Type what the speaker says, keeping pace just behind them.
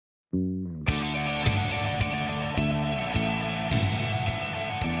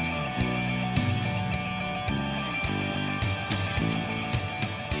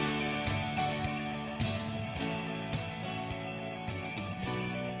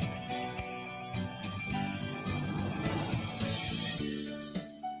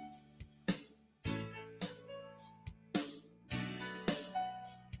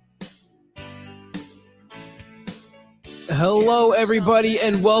Hello, everybody,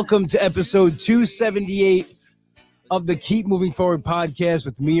 and welcome to episode 278 of the Keep Moving Forward podcast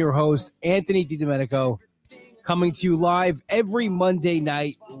with me, your host, Anthony DiDomenico, coming to you live every Monday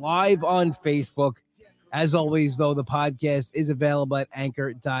night, live on Facebook. As always, though, the podcast is available at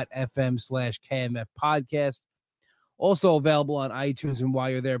anchor.fm/KMF podcast. Also available on iTunes, and while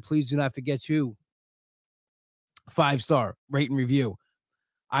you're there, please do not forget to 5-star rate and review.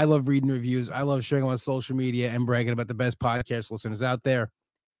 I love reading reviews. I love sharing on social media and bragging about the best podcast listeners out there.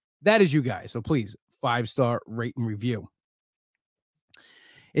 That is you guys. So please, 5-star rate and review.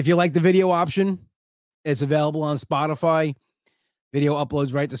 If you like the video option, it's available on Spotify. Video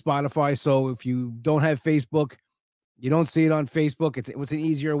uploads right to Spotify. So if you don't have Facebook, you don't see it on Facebook, it's an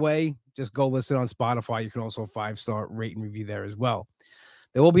easier way. Just go listen on Spotify. You can also 5-star rate and review there as well.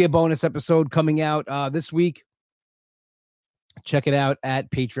 There will be a bonus episode coming out this week. Check it out at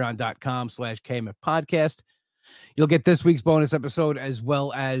patreon.com/KMF podcast. You'll get this week's bonus episode as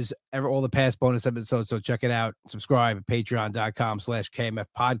well as all the past bonus episodes. So check it out. Subscribe at patreon.com/KMF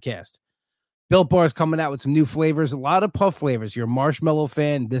podcast. Built Bar is coming out with some new flavors, a lot of puff flavors. You're a marshmallow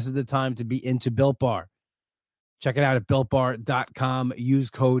fan, this is the time to be into Built Bar. Check it out at builtbar.com. Use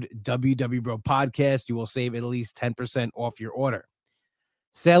code WWBROPODCAST. You will save at least 10% off your order.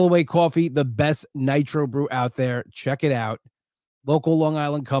 Sail Away Coffee, the best nitro brew out there. Check it out. Local Long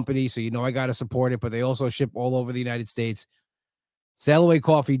Island company, so you know I got to support it, but they also ship all over the United States.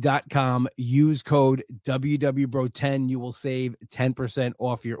 SailAwayCoffee.com. Use code WWBRO10. You will save 10%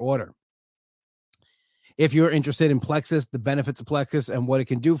 off your order. If you're interested in Plexus, the benefits of Plexus and what it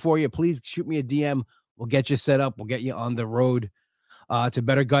can do for you, please shoot me a DM. We'll get you set up. We'll get you on the road to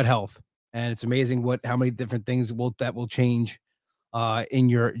better gut health. And it's amazing how many different things that will change in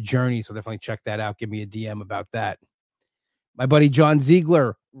your journey. So definitely check that out. Give me a DM about that. My buddy John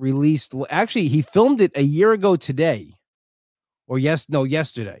Ziegler released, actually, he filmed it a year ago today.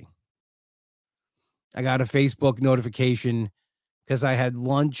 Yesterday. I got a Facebook notification because I had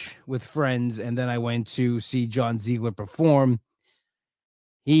lunch with friends and then I went to see John Ziegler perform.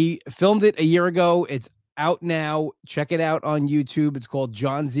 He filmed it a year ago. It's out now. Check it out on YouTube. It's called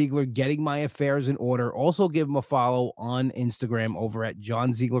John Ziegler Getting My Affairs in Order. Also give him a follow on Instagram over at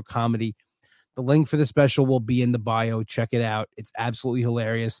John Ziegler Comedy. The link for the special will be in the bio. Check it out. It's absolutely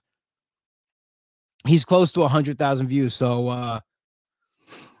hilarious. He's close to 100,000 views. So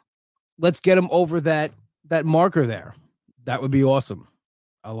let's get him over that marker there. That would be awesome.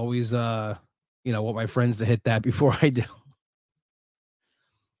 I'll always, want my friends to hit that before I do.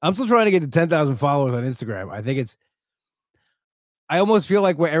 I'm still trying to get to 10,000 followers on Instagram. I almost feel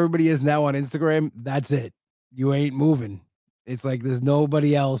like where everybody is now on Instagram, that's it. You ain't moving. It's like there's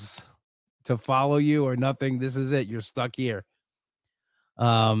nobody else to follow you or nothing. This is it. You're stuck here.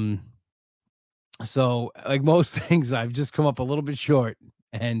 So like most things, I've just come up a little bit short,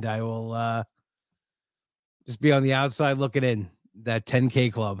 and I will just be on the outside looking in that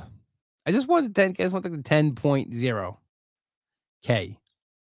 10K club. I just want the 10K. I just want the 10.0K.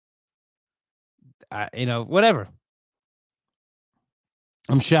 Whatever.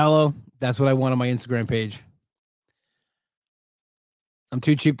 I'm shallow. That's what I want on my Instagram page. I'm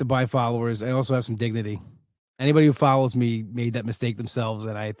too cheap to buy followers. I also have some dignity. Anybody who follows me made that mistake themselves,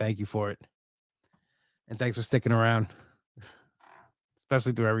 and I thank you for it. And thanks for sticking around,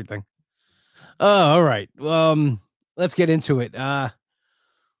 especially through everything. Oh, all right. Let's get into it. My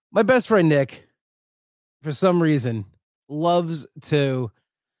best friend Nick, for some reason, loves to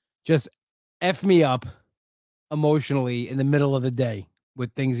just F me up emotionally in the middle of the day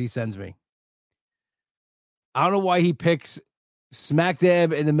with things he sends me. I don't know why he picks smack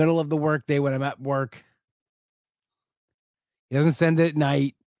dab in the middle of the workday when I'm at work. He doesn't send it at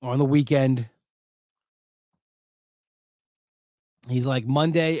night or on the weekend. He's like,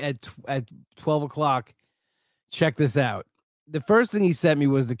 Monday at 12 o'clock, check this out. The first thing he sent me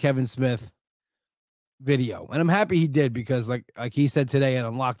was the Kevin Smith video. And I'm happy he did because like he said today, it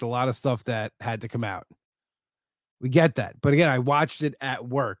unlocked a lot of stuff that had to come out. We get that. But again, I watched it at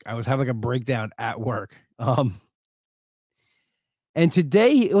work. I was having like a breakdown at work. And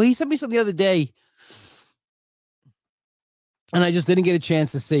today, he sent me something the other day, and I just didn't get a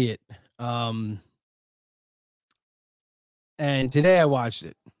chance to see it. And today I watched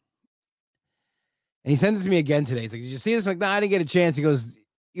it. And he sent it to me again today. He's like, did you see this? I'm like, no, I didn't get a chance. He goes,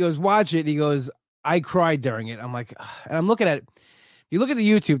 watch it. He goes, I cried during it. I'm like, and I'm looking at it. If you look at the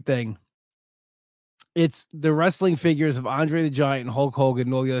YouTube thing, it's the wrestling figures of Andre the Giant and Hulk Hogan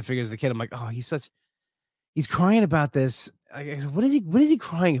and all the other figures of the kid. I'm like, oh, he's crying about this. I said, what is he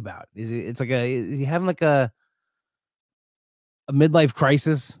crying about? Is he having like a midlife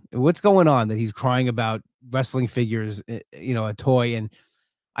crisis? What's going on that he's crying about wrestling figures, a toy. And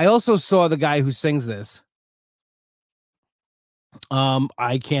I also saw the guy who sings this.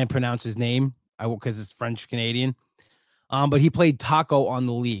 I can't pronounce his name because it's French Canadian. But he played Taco on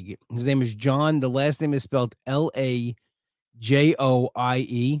the league. His name is John. The last name is spelled Lajoie.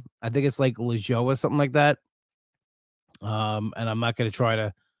 I think it's like Lajoie or something like that. And I'm not going to try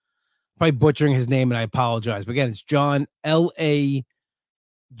to probably butchering his name, and I apologize. But again, it's John Lajoie.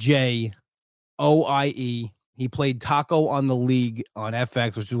 He played Taco on the league on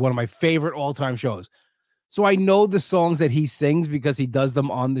FX, which is one of my favorite all-time shows. So I know the songs that he sings because he does them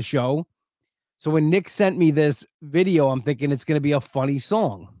on the show. So when Nick sent me this video, I'm thinking it's going to be a funny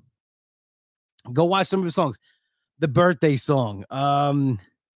song. Go watch some of his songs. The birthday song,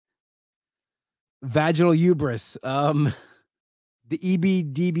 vaginal hubris, the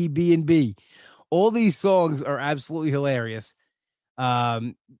EBDBB&B. All these songs are absolutely hilarious.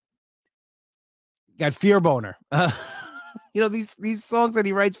 Got Fear Boner. These songs that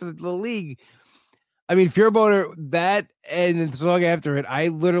he writes for the league. I mean, Fear Boner, that and the song after it, I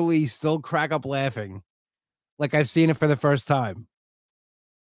literally still crack up laughing like I've seen it for the first time.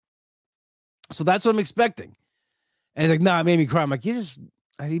 So that's what I'm expecting. And he's like, nah, it made me cry. I'm like, you're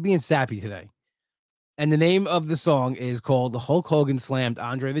being sappy today. And the name of the song is called Hulk Hogan Slammed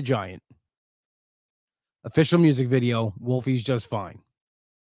Andre the Giant. Official music video, Wolfie's Just Fine.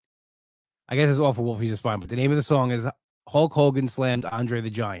 I guess it's all for Wolfie's Just Fine, but the name of the song is Hulk Hogan Slammed Andre the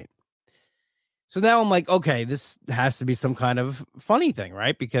Giant. So now I'm like, okay, this has to be some kind of funny thing,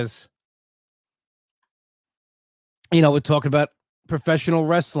 right? Because, we're talking about professional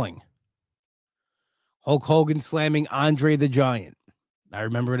wrestling. Hulk Hogan slamming Andre the Giant. I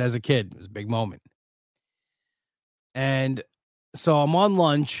remember it as a kid. It was a big moment. And so I'm on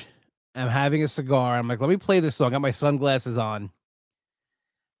lunch. I'm having a cigar. I'm like, let me play this song. I got my sunglasses on.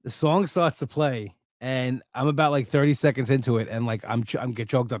 The song starts to play. And I'm about like 30 seconds into it, and like I'm get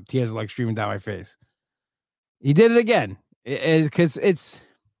choked up, tears are like streaming down my face. He did it again, because it's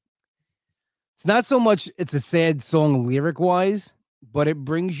not so much it's a sad song lyric wise, but it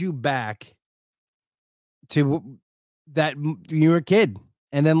brings you back to that you were a kid,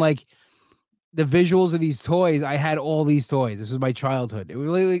 and then like the visuals of these toys. I had all these toys. This was my childhood. It was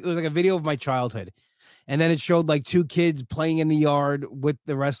like a video of my childhood. And then it showed like two kids playing in the yard with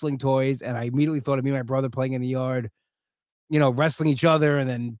the wrestling toys. And I immediately thought of me and my brother playing in the yard, wrestling each other, and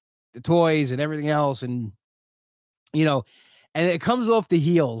then the toys and everything else. And, and it comes off the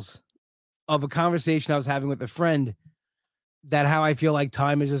heels of a conversation I was having with a friend that how I feel like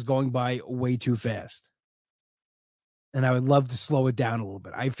time is just going by way too fast. And I would love to slow it down a little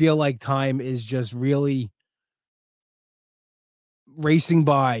bit. I feel like time is just really racing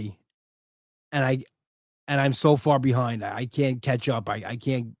by, and I'm so far behind. I can't catch up. I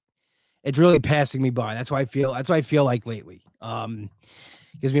can't. It's really passing me by. That's why I feel. That's what I feel like lately.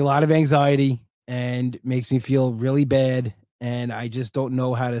 Gives me a lot of anxiety and makes me feel really bad. And I just don't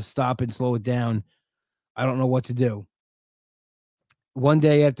know how to stop and slow it down. I don't know what to do. One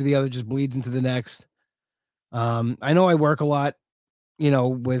day after the other just bleeds into the next. I know I work a lot,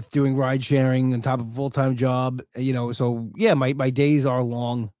 with doing ride sharing on top of a full-time job, so yeah, my days are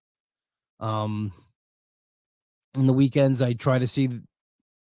long. On the weekends, I try to see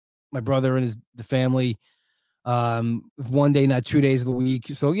my brother and the family, one day, not 2 days of the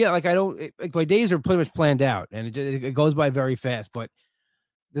week. So yeah, like my days are pretty much planned out, and it goes by very fast. But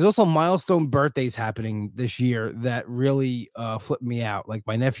there's also milestone birthdays happening this year that really flip me out. Like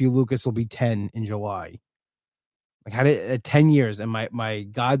my nephew Lucas will be 10 in July. Like had it at 10 years, and my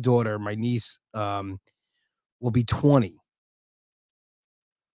goddaughter, my niece, will be 20,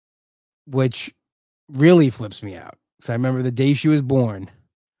 which really flips me out. So I remember the day she was born,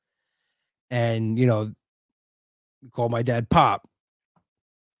 and we called my dad Pop,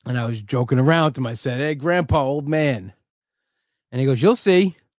 and I was joking around with him. I said, "Hey, Grandpa, old man," and he goes, "You'll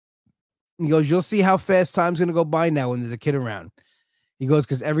see." He goes, "You'll see how fast time's gonna go by now when there's a kid around." He goes,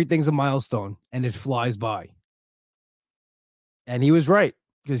 "Because everything's a milestone and it flies by." And he was right,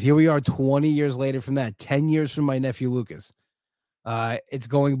 because here we are 20 years later from that, 10 years from my nephew Lucas. It's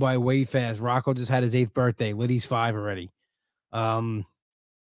going by way fast. Rocco just had his 8th birthday. Liddy's 5 already.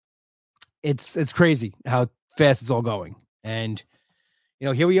 It's crazy how fast it's all going. And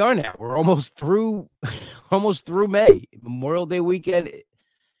here we are now. We're almost through May. Memorial Day weekend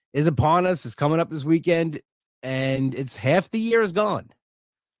is upon us. It's coming up this weekend, and it's half the year is gone.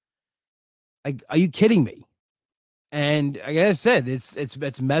 Like, are you kidding me? And like I said,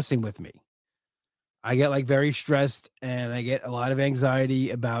 it's messing with me. I get like very stressed, and I get a lot of anxiety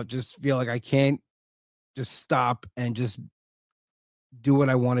about just feel like I can't just stop and just do what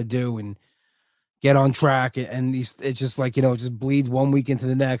I want to do. And get on track, and these it's just like, it just bleeds one week into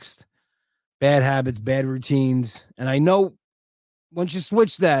the next. Bad habits, bad routines. And I know once you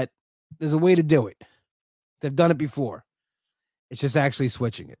switch that, there's a way to do it. They've done it before. It's just actually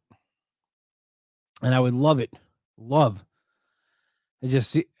switching it. And I would love to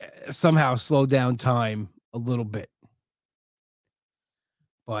just somehow slow down time a little bit.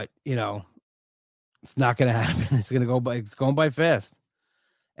 But, it's not going to happen. It's going to go by. It's going by fast.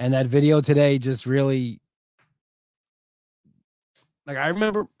 And that video today just really, like, I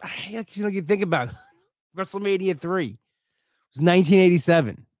remember, you think about WrestleMania 3. It was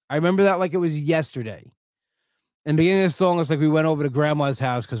 1987. I remember that like it was yesterday. And the beginning of the song was like we went over to grandma's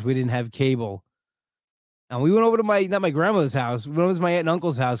house because we didn't have cable. And we went over to not my grandmother's house. We went over to my aunt and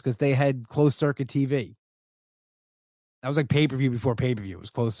uncle's house because they had closed circuit TV. That was like pay-per-view before pay-per-view. It was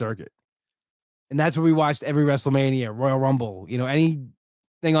closed circuit. And that's where we watched every WrestleMania, Royal Rumble, anything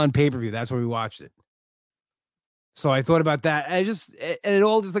on pay-per-view. That's where we watched it. So I thought about that. And it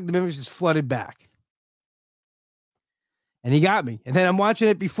all just like the memories just flooded back. And he got me. And then I'm watching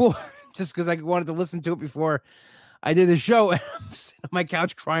it before, just because I wanted to listen to it before I did the show. And I'm sitting on my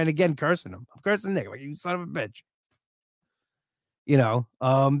couch crying again, cursing him. I'm cursing Nick, like, you son of a bitch.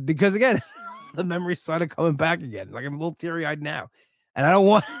 Because again, the memories started coming back again. Like, I'm a little teary-eyed now. And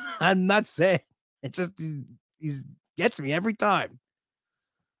I'm not saying. It just he gets me every time.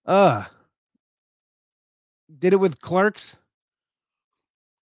 Did it with Clerks.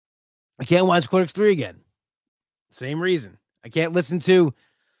 I can't watch Clerks 3 again. Same reason. I can't listen to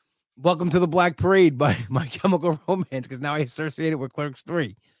Welcome to the Black Parade by My Chemical Romance because now I associate it with Clerks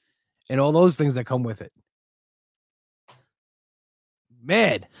 3 and all those things that come with it.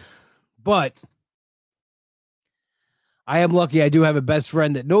 Mad. But I am lucky I do have a best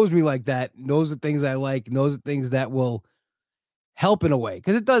friend that knows me like that, knows the things I like, knows the things that will help in a way.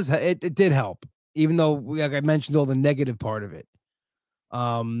 Because it did help, even though, like I mentioned, all the negative part of it.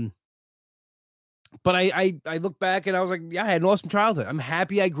 But I look back and I was like, yeah, I had an awesome childhood. I'm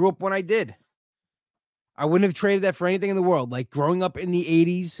happy I grew up when I did. I wouldn't have traded that for anything in the world. Like growing up in the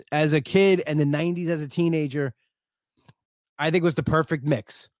 80s as a kid and the 90s as a teenager, I think was the perfect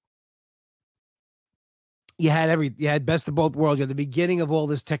mix. You had best of both worlds. You had the beginning of all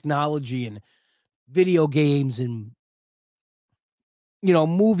this technology and video games and,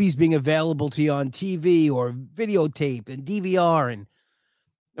 movies being available to you on TV or videotaped and DVR, and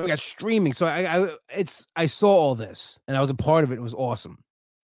we got streaming. So I saw all this and I was a part of it. It was awesome.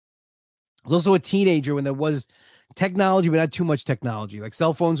 I was also a teenager when there was technology, but not too much technology. Like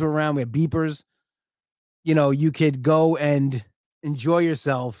cell phones were around. We had beepers. You could go and enjoy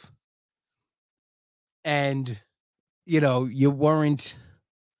yourself. And, you weren't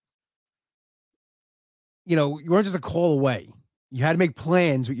just a call away. You had to make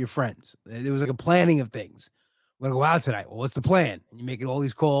plans with your friends. There was like a planning of things. We're going to go out tonight. Well, what's the plan? And you're making all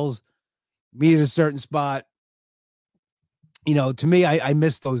these calls, meet at a certain spot. To me, I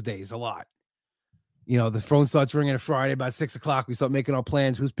miss those days a lot. The phone starts ringing on Friday about 6:00. We start making our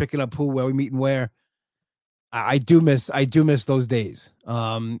plans. Who's picking up who, where we meet and where. I do miss those days.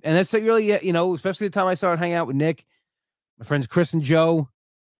 And that's really, especially the time I started hanging out with Nick, my friends Chris and Joe,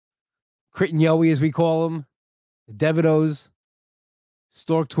 Crit and Yowie, as we call them, the Devidos,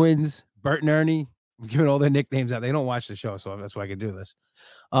 Stork Twins, Bert and Ernie. I'm giving all their nicknames out. They don't watch the show, so that's why I can do this.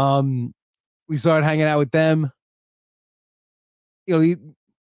 We started hanging out with them.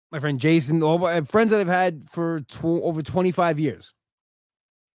 My friend Jason, all my friends that I've had for over 25 years.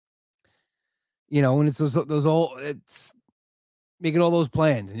 And it's it's making all those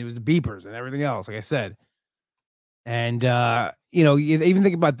plans, and it was the beepers and everything else, like I said. And, you even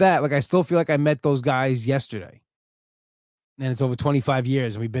think about that. Like, I still feel like I met those guys yesterday. And it's over 25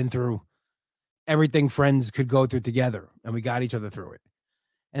 years, and we've been through everything friends could go through together, and we got each other through it.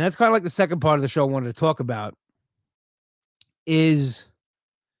 And that's kind of like the second part of the show I wanted to talk about is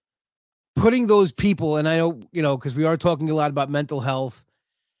putting those people, and I know, because we are talking a lot about mental health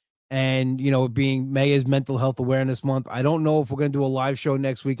and, being May is Mental Health Awareness Month. I don't know if we're going to do a live show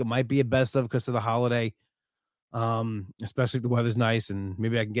next week. It might be a best of because of the holiday, especially if the weather's nice and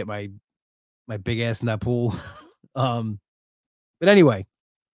maybe I can get my big ass in that pool. But anyway,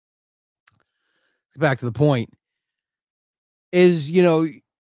 back to the point is,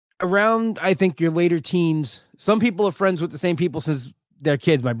 around, I think, your later teens, some people are friends with the same people since they're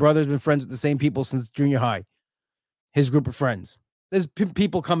kids. My brother's been friends with the same people since junior high, his group of friends. There's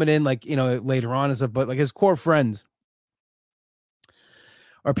people coming in like, later on and stuff, but like his core friends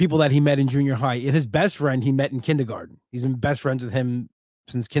are people that he met in junior high. And his best friend he met in kindergarten. He's been best friends with him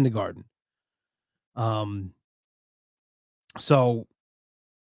since kindergarten. So,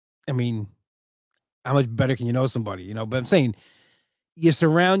 I mean, how much better can you know somebody, you know? But I'm saying you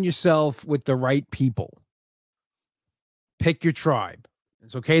surround yourself with the right people. Pick your tribe.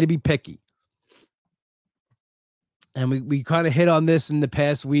 It's okay to be picky. And we kind of hit on this in the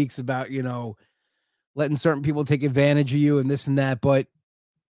past weeks about, you know, letting certain people take advantage of you and this and that. But,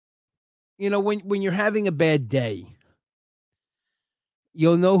 you know, when you're having a bad day,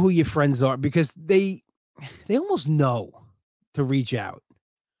 you'll know who your friends are because they almost know to reach out.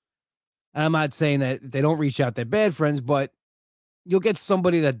 And I'm not saying that if they don't reach out, they're bad friends, but you'll get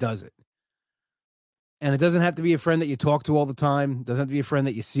somebody that does it. And it doesn't have to be a friend that you talk to all the time. It doesn't have to be a friend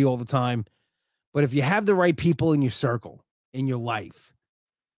that you see all the time. But if you have the right people in your circle, in your life,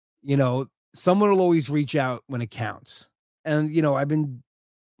 you know, someone will always reach out when it counts. And, you know, I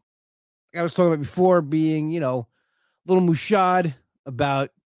was talking about before being, you know, a little mushad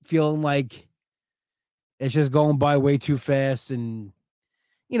about feeling like it's just going by way too fast. And,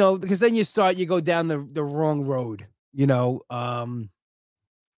 you know, because then you go down the wrong road, you know. I'm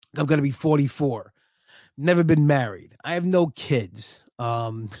going to be 44. Never been married. I have no kids. I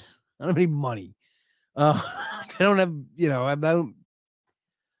don't have any money. I don't have, you know, I'm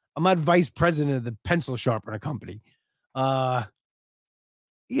not vice president of the pencil sharpener company. You know,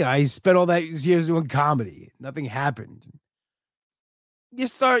 I spent all that years doing comedy. Nothing happened. You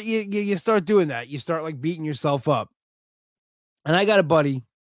start doing that. You start like beating yourself up. And I got a buddy.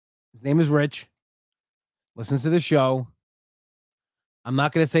 His name is Rich. Listens to the show. I'm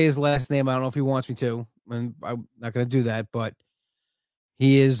not going to say his last name. I don't know if he wants me to. And I'm not going to do that. But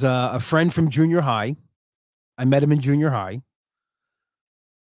he is a friend from junior high. I met him in junior high.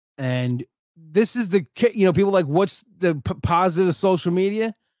 And this is the, you know, people like, what's the positive of social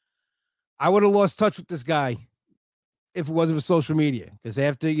media? I would have lost touch with this guy if it wasn't for social media. Because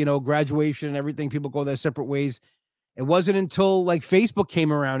after, you know, graduation and everything, people go their separate ways. It wasn't until like Facebook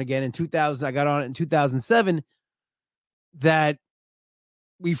came around again in 2000, I got on it in 2007, that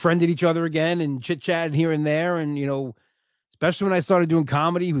we friended each other again and chit-chatted here and there. And, you know, especially when I started doing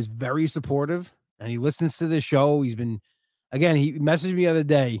comedy, he was very supportive and he listens to the show. He's been, again, he messaged me the other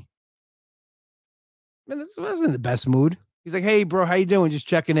day. Man, I was in the best mood. He's like, hey, bro, how you doing? Just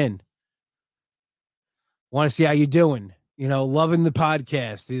checking in. Want to see how you doing. You know, loving the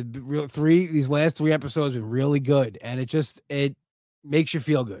podcast. These last 3 episodes have been really good. And it makes you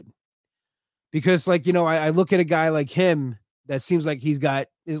feel good. Because, like, you know, I look at a guy like him that seems like he's got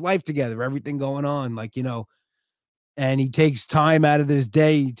his life together, everything going on, like, you know, and he takes time out of his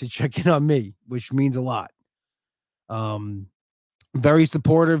day to check in on me, which means a lot. Very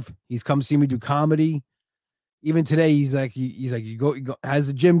supportive. He's come see me do comedy. Even today, he's like, you go, how's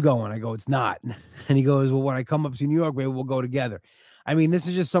the gym going? I go, it's not. And he goes, well, when I come up to New York, maybe we'll go together. I mean, this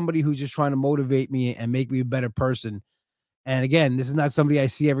is just somebody who's just trying to motivate me and make me a better person. And again, this is not somebody I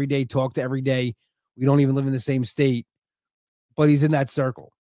see every day, talk to every day. We don't even live in the same state, but he's in that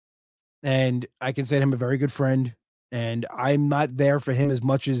circle. And I consider him a very good friend. And I'm not there for him as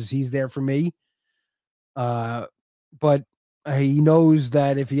much as he's there for me. But he knows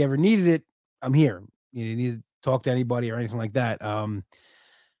that if he ever needed it, I'm here. You need to talk to anybody or anything like that. But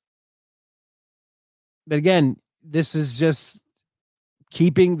again, this is just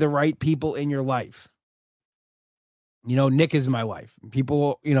keeping the right people in your life. You know, Nick is my life.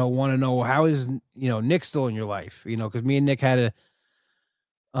 People, you know, want to know, how is, you know, Nick still in your life? You know, because me and Nick had a,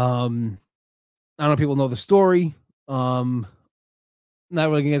 I don't know if people know the story. Not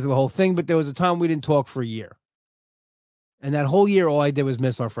really getting into the whole thing, but there was a time we didn't talk for a year. And that whole year, all I did was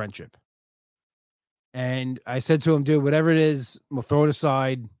miss our friendship. And I said to him, dude, whatever it is, we'll throw it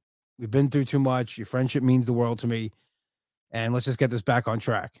aside. We've been through too much. Your friendship means the world to me. And let's just get this back on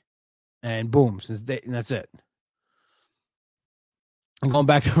track. And boom, and that's it. I'm going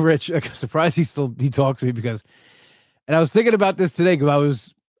back to Rich. I'm surprised he talks to me because, and I was thinking about this today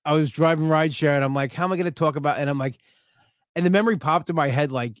because I was driving rideshare and I'm like, how am I going to talk about? And I'm like, and the memory popped in my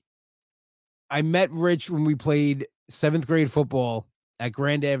head. Like, I met Rich when we played 7th grade football at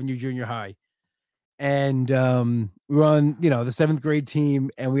Grand Avenue Junior High. And we were on, you know, the 7th grade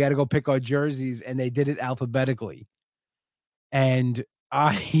team and we had to go pick our jerseys and they did it alphabetically. And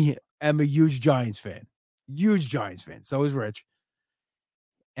I am a huge Giants fan. So is Rich.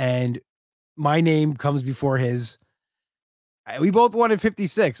 And my name comes before his. We both wanted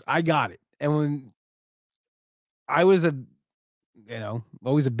 56. I got it. And when I was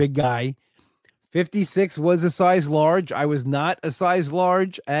always a big guy, 56 was a size large. I was not a size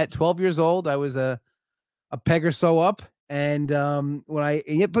large at 12 years old. I was a peg or so up. And and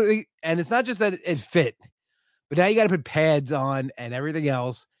it's not just that it fit, but now you got to put pads on and everything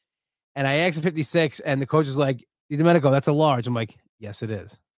else. And I asked for 56 and the coach was like, DiDomenico, that's a large. I'm like, yes, it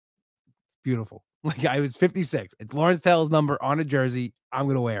is. It's beautiful. Like I was 56. It's Lawrence Taylor's number on a jersey. I'm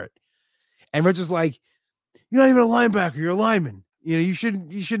gonna wear it. And Rich was like, "You're not even a linebacker. You're a lineman. You know, you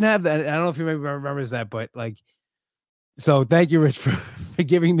shouldn't have that." I don't know if you maybe remembers that, but like, so thank you, Rich, for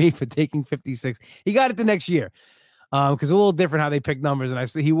forgiving me for taking 56. He got it the next year. Because a little different how they pick numbers. And I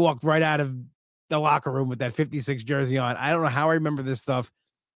see he walked right out of the locker room with that 56 jersey on. I don't know how I remember this stuff.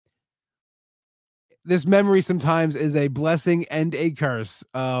 This memory sometimes is a blessing and a curse.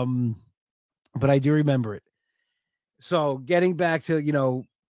 But I do remember it. So getting back to,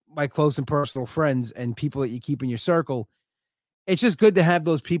 my close and personal friends and people that you keep in your circle, it's just good to have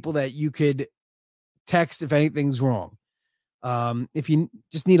those people that you could text if anything's wrong. If you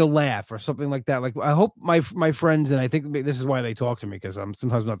just need a laugh or something like that. Like I hope my friends, and I think this is why they talk to me, because I'm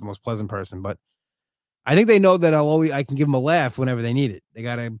sometimes not the most pleasant person, but I think they know that I can give them a laugh whenever they need it. They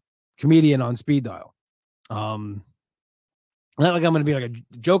got a comedian on speed dial. Not like I'm going to be like a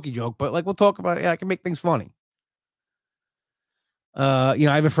jokey joke, but like we'll talk about it. Yeah, I can make things funny. I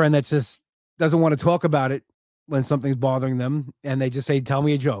have a friend that just doesn't want to talk about it when something's bothering them, and they just say, "Tell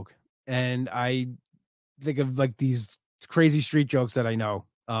me a joke," and I think of like these crazy street jokes that I know.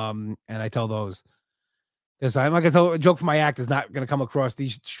 And I tell those because I'm not gonna tell a joke for my act is not gonna come across.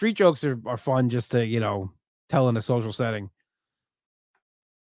 These street jokes are fun just to, tell in a social setting.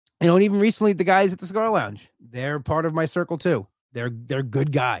 And even recently the guys at the Cigar Lounge, they're part of my circle too. They're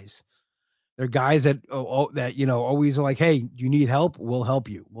good guys. They're guys that always are like, "Hey, you need help? We'll help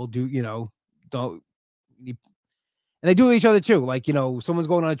you. We'll do, don't." And they do with each other too. Like, someone's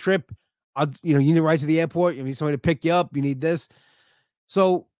going on a trip. You need to ride to the airport. You need somebody to pick you up. You need this.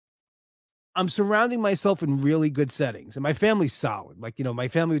 So I'm surrounding myself in really good settings, and my family's solid. Like, my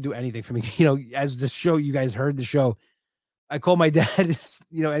family would do anything for me. As the show, you guys heard the show. I call my dad,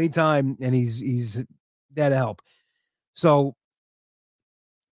 anytime, and he's there to help. So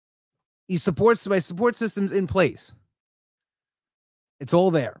my support system's in place. It's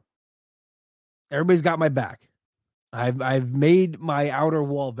all there. Everybody's got my back. I've made my outer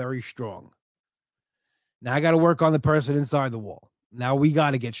wall very strong. Now I got to work on the person inside the wall. Now we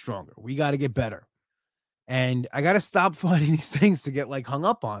got to get stronger. We got to get better. And I got to stop finding these things to get like hung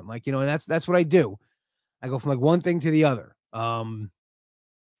up on. Like, and that's what I do. I go from like one thing to the other. And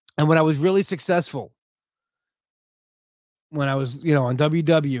when I was really successful, when I was, on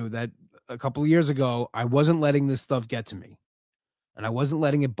WW that a couple of years ago, I wasn't letting this stuff get to me, and I wasn't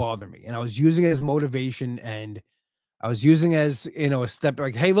letting it bother me. And I was using it as motivation, and I was using as, a step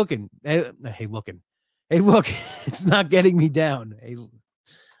like, hey, look, it's not getting me down. Hey,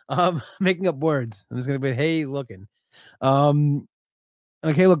 making up words. I'm just going to be, hey, looking.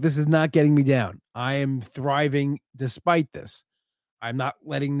 Okay, look, this is not getting me down. I am thriving despite this. I'm not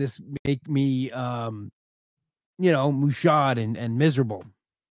letting this make me, mouchad and miserable.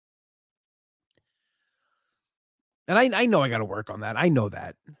 And I know I got to work on that. I know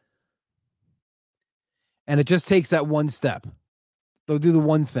that. And it just takes that one step. They'll do the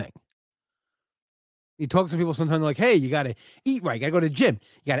one thing. You talk to people sometimes like, hey, you got to eat right. You got to go to the gym.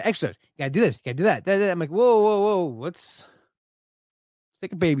 You got to exercise. You got to do this. You got to do that. I'm like, whoa. Let's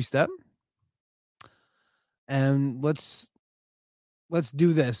take a baby step. And let's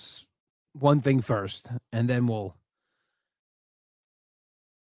do this one thing first. And then but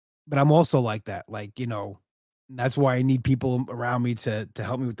I'm also like that. Like, that's why I need people around me to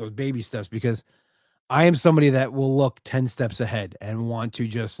help me with those baby steps, because I am somebody that will look 10 steps ahead and want to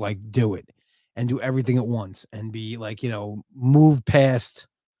just like do it and do everything at once and be like, move past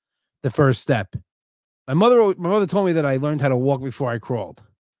the first step. My mother told me that I learned how to walk before I crawled,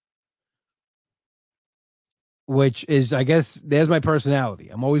 which is, I guess, there's my personality.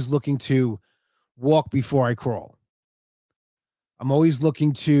 I'm always looking to walk before I crawl. I'm always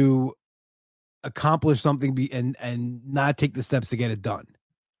looking to accomplish something and not take the steps to get it done.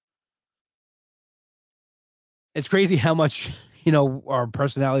 It's crazy how much, our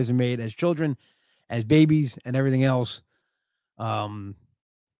personalities are made as children, as babies, and everything else. And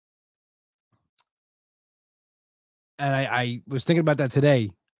I was thinking about that today.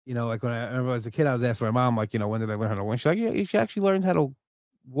 Like when I remember as a kid, I was asking my mom, like, when did I learn how to walk? She's like, yeah, you actually learned how to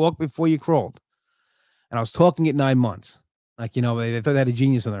walk before you crawled. And I was talking at 9 months. Like, they thought they had a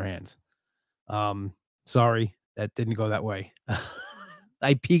genius in their hands. Sorry, that didn't go that way.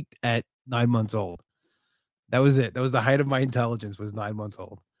 I peaked at 9 months old. That was it. That was the height of my intelligence, was 9 months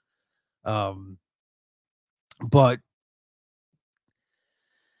old. But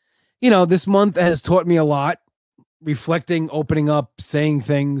this month has taught me a lot, reflecting, opening up, saying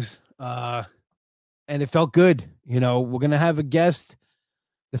things. And it felt good. We're going to have a guest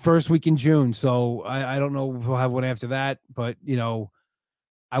the first week in June. So I don't know if we'll have one after that, but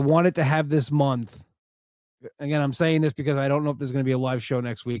I wanted to have this month. Again, I'm saying this because I don't know if there's going to be a live show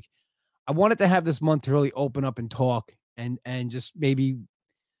next week. I wanted to have this month to really open up and talk and just maybe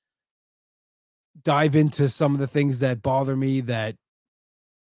dive into some of the things that bother me, that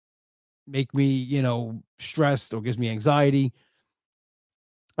make me, stressed or gives me anxiety,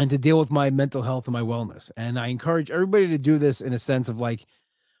 and to deal with my mental health and my wellness. And I encourage everybody to do this in a sense of like,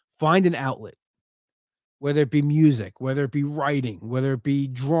 find an outlet, whether it be music, whether it be writing, whether it be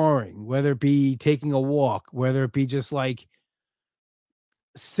drawing, whether it be taking a walk, whether it be just like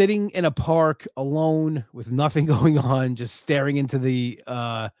sitting in a park alone with nothing going on, just staring into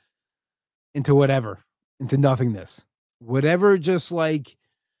into nothingness, whatever, just like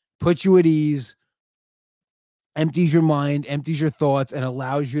puts you at ease, empties your mind, empties your thoughts, and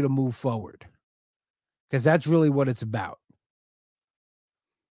allows you to move forward. Because that's really what it's about.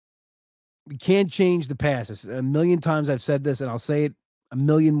 We can't change the past. It's a million times I've said this, and I'll say it a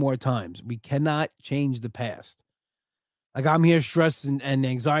million more times. We cannot change the past. Like, I'm here stressed and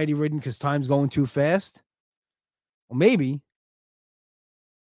anxiety ridden because time's going too fast. Well, maybe.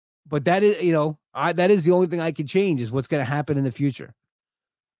 But that is, that is the only thing I can change, is what's going to happen in the future.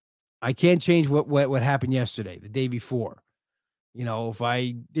 I can't change what happened yesterday, the day before. If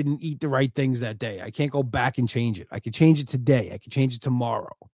I didn't eat the right things that day, I can't go back and change it. I can change it today. I can change it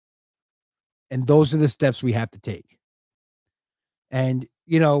tomorrow. And those are the steps we have to take. And,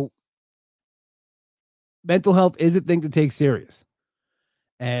 mental health is a thing to take serious,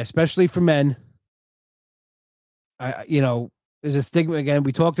 especially for men. There's a stigma. Again,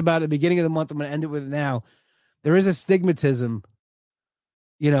 we talked about it at the beginning of the month. I'm going to end it with it now. There is a stigmatism,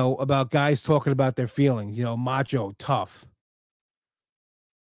 about guys talking about their feelings, macho, tough.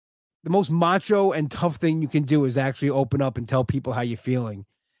 The most macho and tough thing you can do is actually open up and tell people how you're feeling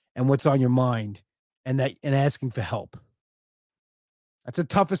and what's on your mind, and asking for help. That's the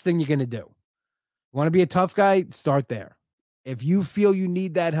toughest thing you're going to do. You want to be a tough guy? Start there. If you feel you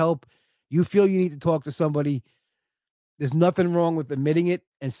need that help, you feel you need to talk to somebody, there's nothing wrong with admitting it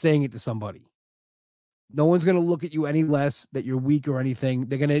and saying it to somebody. No one's going to look at you any less that you're weak or anything.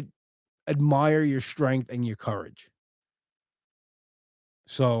 They're going to admire your strength and your courage.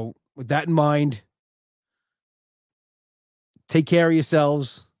 So with that in mind, take care of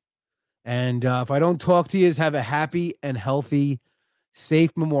yourselves. And if I don't talk to you, have a happy and healthy,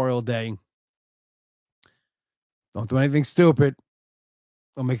 safe Memorial Day. Don't do anything stupid.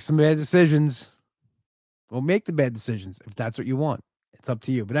 Don't make some bad decisions. Don't make the bad decisions if that's what you want. It's up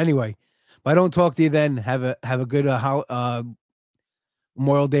to you. But anyway, if I don't talk to you then, have a good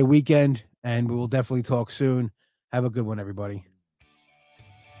Memorial Day weekend, and we will definitely talk soon. Have a good one, everybody.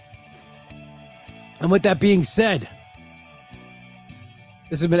 And with that being said,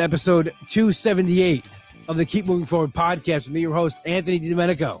 this has been episode 278 of the Keep Moving Forward podcast with me, your host, Anthony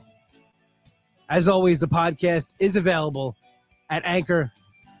DiDomenico. As always, the podcast is available at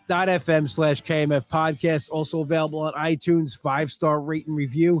anchor.fm/KMF podcast. Also available on iTunes, 5-star rate and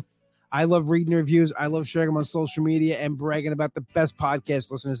review. I love reading reviews. I love sharing them on social media and bragging about the best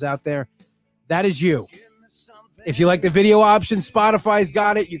podcast listeners out there. That is you. If you like the video option, Spotify's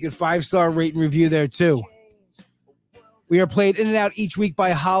got it. You can 5-star rate and review there too. We are played in and out each week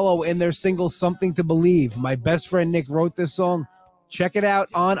by Hollow and their single Something to Believe. My best friend Nick wrote this song. Check it out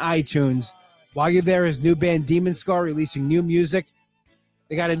on iTunes. While you're there, his new band Demon Scar releasing new music.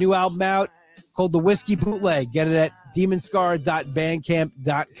 They got a new album out called The Whiskey Bootleg. Get it at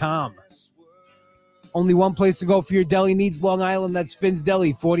demonscar.bandcamp.com. Only one place to go for your deli needs, Long Island. That's Finn's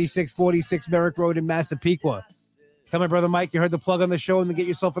Deli, 4646 Merrick Road in Massapequa. Tell my brother Mike you heard the plug on the show, and then get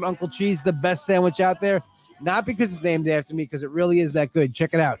yourself an Uncle Cheese, the best sandwich out there. Not because it's named after me, because it really is that good.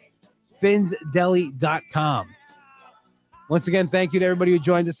 Check it out. finsdeli.com. Once again, thank you to everybody who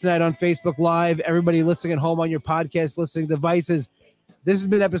joined us tonight on Facebook Live, everybody listening at home on your podcast listening devices. This has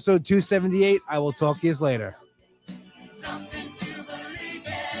been episode 278. I will talk to you later. Something